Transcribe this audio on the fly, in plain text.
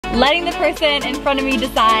letting the person in front of me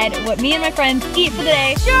decide what me and my friends eat for the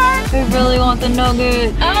day. Sure. I really want the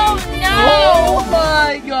nuggets. Oh no. Oh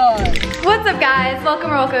my god. What's up guys?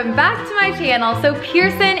 Welcome back to my channel. So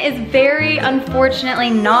Pearson is very unfortunately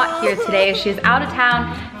not here today. She's out of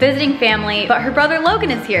town visiting family, but her brother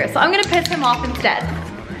Logan is here. So I'm gonna piss him off instead.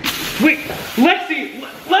 Wait,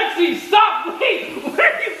 Lexi, stop! Wait,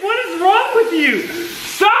 what is wrong with you?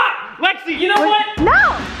 Stop! Lexi, you know what?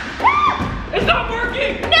 No! It's not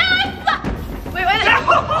working! No, it's not! Wait. No!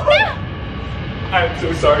 I'm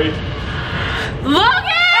so sorry.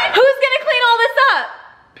 Logan! Who's gonna clean all this up?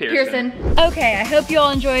 Pearson. Okay, I hope you all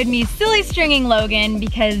enjoyed me silly stringing Logan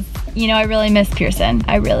because, you know, I really miss Pearson.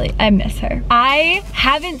 I miss her. I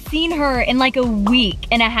haven't seen her in like a week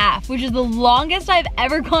and a half, which is the longest I've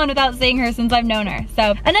ever gone without seeing her since I've known her.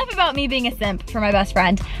 So enough about me being a simp for my best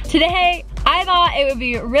friend. Today, I thought it would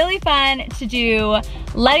be really fun to do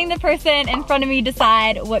letting the person in front of me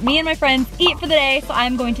decide what me and my friends eat for the day. So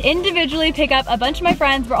I'm going to individually pick up a bunch of my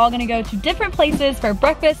friends. We're all gonna go to different places for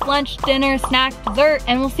breakfast, lunch, dinner, snack, dessert,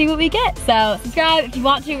 and we'll see what we get. So subscribe if you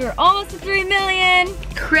want to. We're almost to 3 million.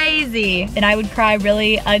 Crazy. And I would cry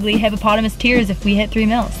really ugly hippopotamus tears if we hit 3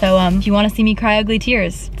 mil. So if you wanna see me cry ugly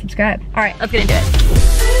tears, subscribe. All right, let's get into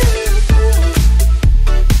it.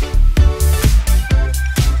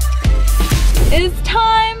 It is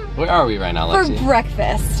time. Where are we right now, For Lexi?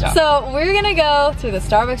 breakfast. Yeah. So we're gonna go to the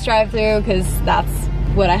Starbucks drive-thru because that's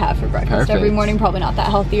what I have for breakfast Perfect. every morning. Probably not that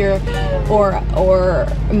healthy or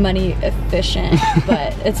money efficient,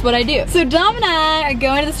 but it's what I do. So Dom and I are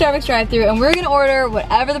going to the Starbucks drive-thru and we're gonna order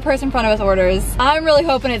whatever the person in front of us orders. I'm really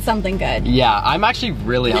hoping it's something good. Yeah, I'm actually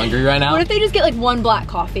really hungry right now. What if they just get like one black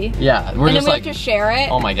coffee? Yeah, we're And just then we like, have to share it?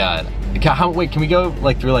 oh my god. Wait, can we go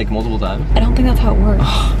like through like multiple times? I don't think that's how it works.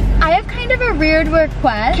 I have kind of a weird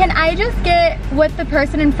request. Can I just get what the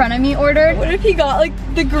person in front of me ordered? What if he got like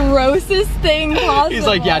the grossest thing possible? He's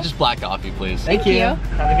like, yeah, just black coffee, please. Thank you. Have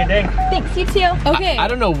a good day. Thanks, you too. Okay. I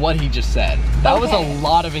don't know what he just said. That was Okay. a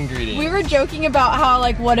lot of ingredients. We were joking about how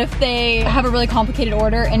like what if they have a really complicated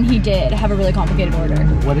order, and he did have a really complicated order.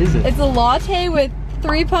 What is it? It's a latte with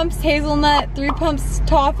 3 pumps hazelnut, 3 pumps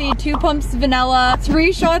toffee, 2 pumps vanilla,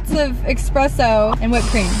 3 shots of espresso, and whipped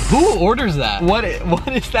cream. Who orders that? What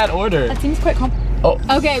is that order? That seems quite Oh,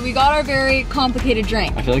 Okay, we got our very complicated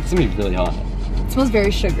drink. I feel like it's gonna be really hot. It smells very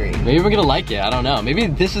sugary. Maybe we're gonna like it, I don't know. Maybe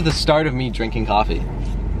this is the start of me drinking coffee.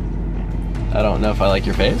 I don't know if I like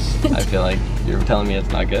your face. I feel like you're telling me it's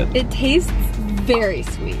not good. It tastes very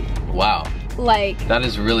sweet. Wow, Like that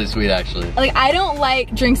is really sweet actually. I don't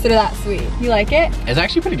like drinks that are that sweet. You like it? It's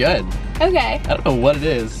actually pretty good. Okay. I don't know what it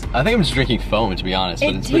is. I think I'm just drinking foam, to be honest, but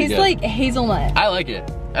It it's pretty tastes good. like hazelnut. I like it.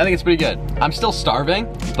 I think it's pretty good. I'm still starving,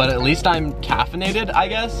 but at least I'm caffeinated, I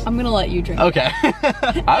guess. I'm gonna let you drink. Okay.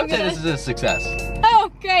 I would say this is a success. Oh,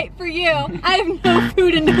 great for you. I have no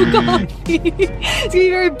food and no coffee. It's gonna be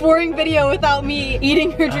a very boring video without me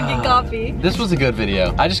eating or drinking coffee. This was a good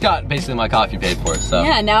video. I just got basically my coffee paid for, so.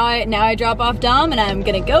 Yeah, now I drop off Dom and I'm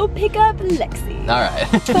gonna go pick up Lexi. All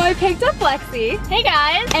right. So I picked up Lexi. Hey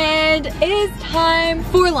guys. And it is time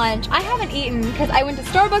for lunch. I haven't eaten because I went to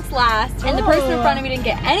Starbucks last and the person in front of me didn't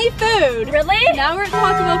get any food. Really? So now we're at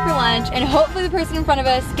Taco Bell for lunch and hopefully the person in front of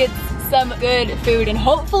us gets some good food and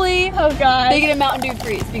hopefully Oh god. they get a Mountain Dew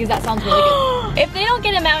freeze because that sounds really good. If they don't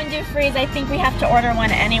get a Mountain Dew freeze, I think we have to order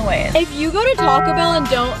one anyways. If you go to Taco Bell and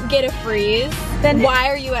don't get a freeze, Then- why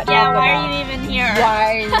are you at Taco Yeah, Bell? why are you even here?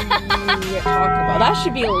 Why are you at Taco Bell? That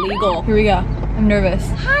should be illegal. Here we go. I'm nervous.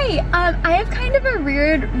 Hi, I have kind of a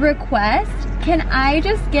weird request. Can I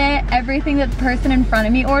just get everything that the person in front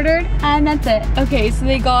of me ordered? And that's it. Okay, so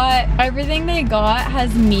they got, everything they got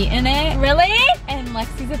has meat in it. Really? And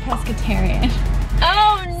Lexi's a pescatarian.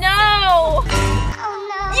 Oh no!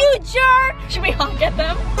 Oh no! You jerk! Should we all get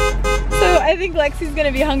them? So I think Lexi's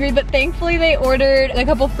gonna be hungry, but thankfully they ordered a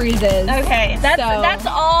couple freezes. Okay, that's So-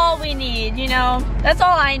 all we need, you know? That's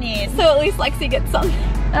all I need. So at least Lexi gets something.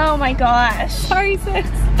 Oh my gosh. Sorry, sis.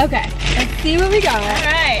 Okay, let's see what we got.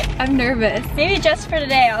 Alright. I'm nervous. Maybe just for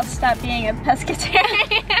today I'll stop being a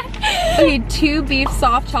pescatarian. Okay, 2 beef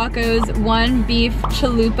soft tacos, 1 beef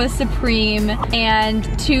chalupa supreme, and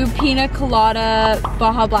 2 pina colada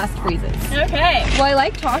Baja Blast freezes. Okay. Well, I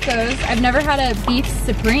like tacos. I've never had a beef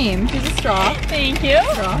supreme. Here's a straw. Thank you.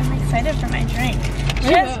 Straw. I'm excited for my drink.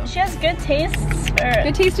 Ooh. She has good tastes for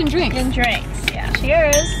Good taste in drinks. in drinks. Yeah.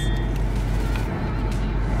 Cheers.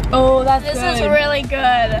 Oh, that's This good. is really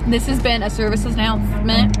good. This has been a service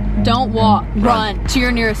announcement. Don't walk, run to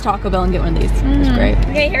your nearest Taco Bell and get one of these. It's great.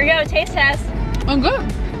 Okay, here we go. Taste test. I'm good.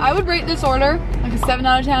 I would rate this order like a 7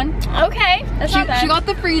 out of 10. Okay, that's not bad. She got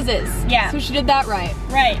the freezes. Yeah. So she did that right.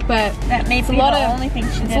 right. But That may it's be a lot the of only thing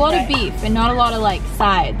she did it's a lot right. of beef and not a lot of like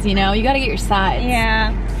sides, you know? You gotta get your sides.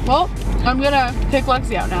 Yeah. Well, I'm gonna pick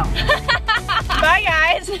Lexi out now. Bye,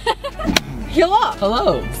 guys. Hello.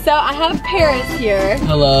 Hello. So I have Paris here.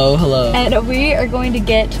 Hello, hello. And we are going to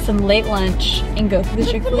get some late lunch and go through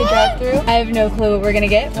the Chick-fil-A drive-thru. I have no clue what we're gonna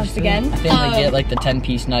get once again. I think they get like the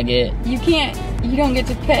 10-piece nugget. You don't get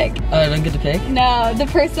to pick. Oh, I don't get to pick? No, the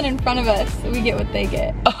person in front of us, we get what they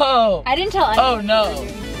get. Oh. I didn't tell anyone Oh, no. what we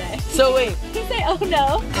were doing today. So wait, You say, oh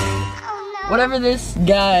no. whatever this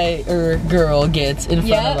guy or girl gets in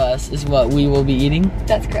front of us is what we will be eating?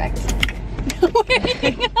 That's correct.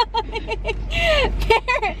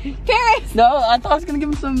 Paris! No, I thought I was gonna give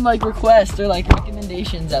him some like requests or like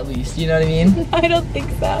recommendations at least, you know what I mean? I don't think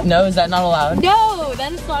so. No, is that not allowed? No,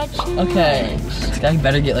 then it's not a challenge. Okay. This guy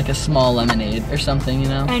better get like a small lemonade or something, you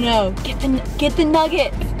know? I know. Get the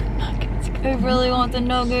nuggets. I really want the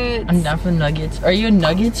nuggets. I'm down for nuggets. Are you a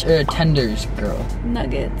nuggets or a tenders girl?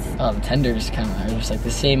 Nuggets. Oh, the tenders kind of are just like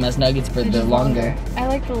the same as nuggets, but they're just longer. I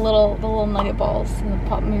like the little nugget balls in the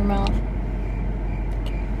pop in your mouth.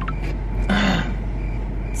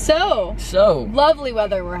 So, lovely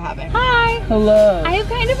weather we're having. Hi. Hello. I have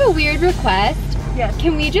kind of a weird request. Yes.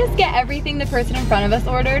 Can we just get everything the person in front of us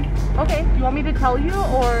ordered? Okay, do you want me to tell you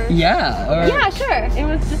or? Yeah. Or Yeah, sure. It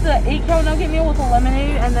was just an 8-count nugget meal with a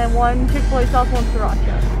lemonade and then 1 Chick-fil-A sauce, 1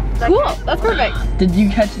 sriracha. Is that Cool, correct? that's perfect. Did you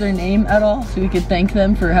catch their name at all so we could thank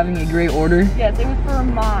them for having a great order? Yes, it was for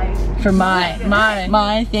my. For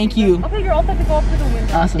my, thank you. Okay, you're all set to go up to the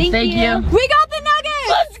window. Awesome, thank you. We got the nuggets!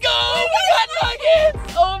 Let's go! We got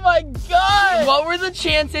nuggets! Oh my god! What were the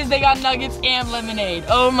chances they got nuggets and lemonade?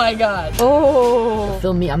 Oh my god. Oh.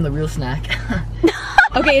 Film me, I'm the real snack.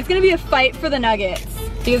 Okay, it's gonna be a fight for the nuggets.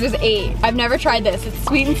 Because there's 8. I've never tried this. It's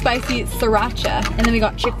sweet and spicy sriracha. And then we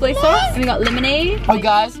got Chick-fil-A sauce. And we got lemonade. Oh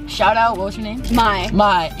guys, shout out, what was her name?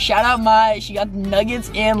 My. Shout out Mai, she got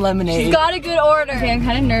nuggets and lemonade. She's got a good order. Okay, I'm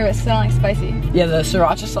kind of nervous because I don't like spicy. Yeah, the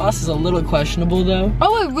sriracha sauce is a little questionable though.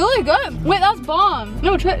 Oh, it's really good. Wait, that's bomb.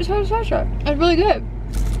 No, try sriracha. That's really good.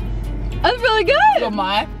 That's really good. Go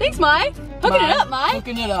Mai. Thanks, Mai. Hooking it up, Mai.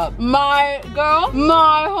 Hooking it up. My girl.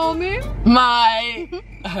 My homie. My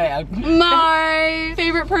My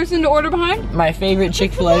favorite person to order behind. My favorite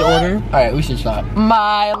Chick-fil-A order. Alright, we should stop.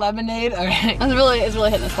 My lemonade. Alright. It's really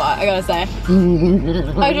hitting the spot, I gotta say.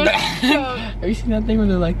 I just Have you seen that thing where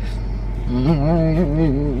they're like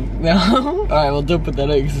no? Alright, well don't put that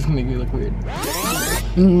out because it's gonna make me look weird.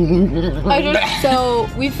 So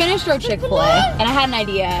we finished our Chick-fil-A and I had an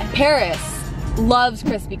idea. Paris loves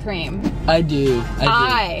Krispy Kreme. I do.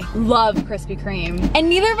 I love Krispy Kreme. And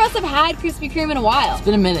neither of us have had Krispy Kreme in a while. It's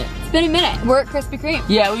been a minute. It's been a minute. We're at Krispy Kreme.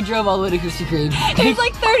 Yeah, we drove all the way to Krispy Kreme. It's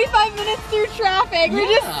like 35 minutes through traffic. We're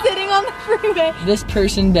just sitting on the freeway. This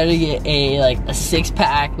person better get a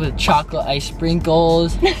 6-pack with chocolate ice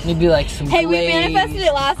sprinkles. Maybe like some Hey, we glaze. manifested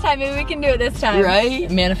it last time. Maybe we can do it this time. Right?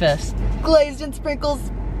 Manifest. Glazed and sprinkles.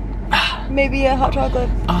 Maybe a hot chocolate.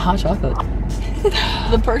 A hot chocolate.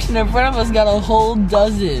 The person in front of us got a whole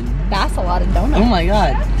dozen. That's a lot of donuts. Oh my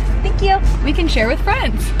god. Thank you. We can share with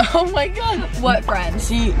friends. Oh my god. What friends?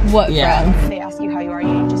 See, What friends? They ask you how you are,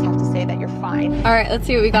 you just have to say that you're fine. All right, let's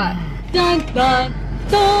see what we got. Dun, dun,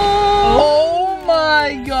 dun. Oh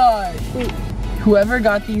my god. Whoever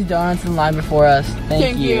got these donuts in line before us,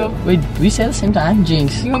 thank you. Wait, did we say it at the same time?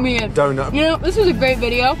 Jinx. You want me a donut? You know, this was a great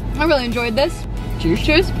video. I really enjoyed this. Cheers.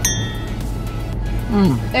 Cheers.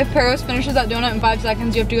 If Paris finishes that donut in 5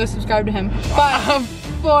 seconds, you have to go subscribe to him. 5,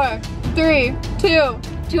 4, 3, 2,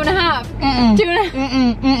 2.5,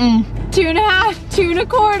 2.5,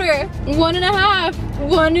 2.25, 1.5,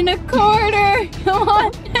 1.25. Come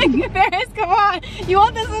on, Paris, come on. You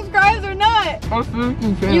want the subscribes or not?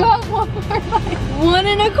 You have 1 more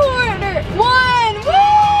like 1.25. 1!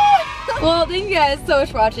 Woo! Well, thank you guys so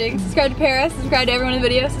much for watching. Subscribe to Paris, subscribe to everyone in the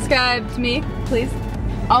video, subscribe to me, please.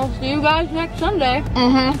 I'll see you guys next Sunday.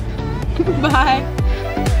 Bye.